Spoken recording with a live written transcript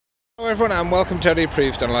Hello everyone and welcome to Audi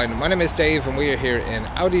Approved Online. My name is Dave and we are here in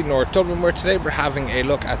Audi North Dublin, where today we're having a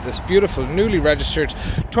look at this beautiful newly registered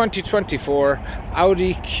 2024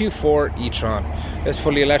 Audi Q4 e-tron. This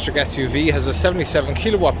fully electric SUV has a 77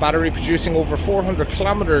 kilowatt battery producing over 400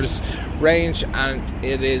 kilometers range, and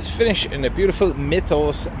it is finished in a beautiful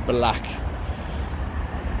Mythos black.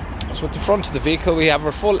 So at the front of the vehicle we have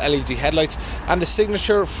our full LED headlights and the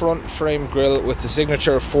signature front frame grille with the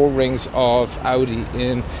signature 4 rings of Audi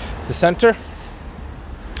in the centre.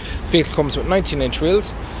 The vehicle comes with 19-inch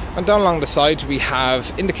wheels, and down along the side we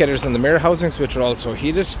have indicators in the mirror housings, which are also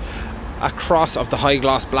heated. A cross of the high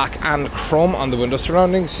gloss black and chrome on the window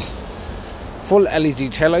surroundings. Full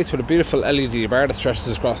LED taillights with a beautiful LED bar that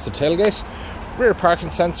stretches across the tailgate. Rear parking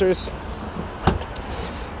sensors.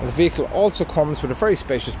 The vehicle also comes with a very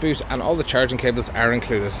spacious boot, and all the charging cables are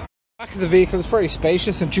included. The back of the vehicle is very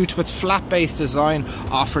spacious, and due to its flat base design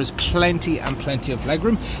offers plenty of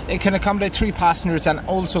legroom. It can accommodate 3 passengers and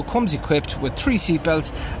also comes equipped with 3 seat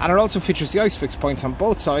belts, and it also features the ISOFIX points on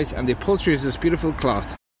both sides, and the upholstery is this beautiful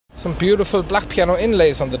cloth. Some beautiful black piano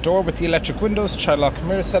inlays on the door with the electric windows, child lock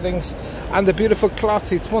mirror settings, and the beautiful cloth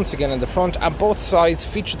seats once again in the front, and both sides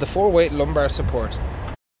feature the 4-way lumbar support.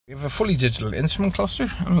 We have a fully digital instrument cluster,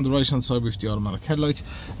 and on the right hand side we have the automatic headlights,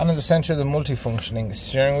 and in the centre the multi-functioning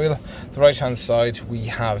steering wheel. The right hand side we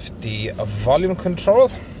have the volume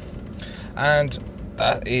control, and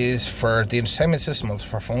that is for the entertainment system. Also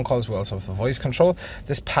for phone calls we also have the voice control.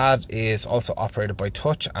 This pad is also operated by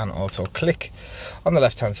touch and also click. On the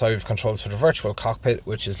left hand side we have controls for the virtual cockpit,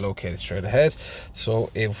 which is located straight ahead. So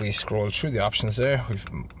if we scroll through the options there, we've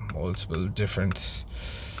multiple different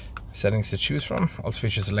settings to choose from. Also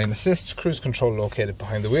features a lane assist, cruise control located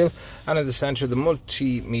behind the wheel, and in the centre the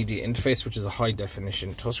multimedia interface, which is a high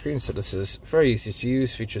definition touchscreen. So this is very easy to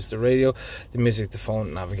use. Features the radio, the music, the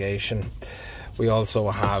phone, navigation. We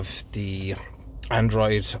also have the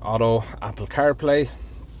Android Auto, Apple CarPlay.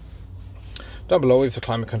 Down below we have the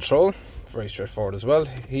climate control, very straightforward as well.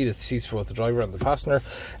 Heated seats for both the driver and the passenger.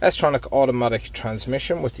 S-tronic automatic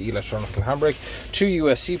transmission with the electronic handbrake. 2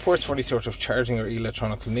 USB ports for any sort of charging or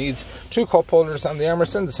electronic needs. 2 cup holders, and the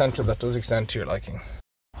armrest in the centre that does extend to your liking.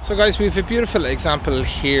 So guys, we have a beautiful example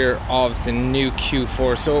here of the new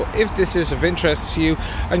Q4. So if this is of interest to you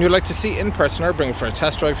and you'd like to see in person or bring it for a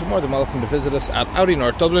test drive, you're more than welcome to visit us at Audi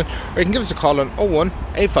North Dublin, or you can give us a call on 01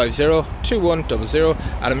 850 2100,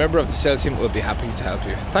 and a member of the sales team will be happy to help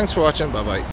you. Thanks for watching. Bye bye.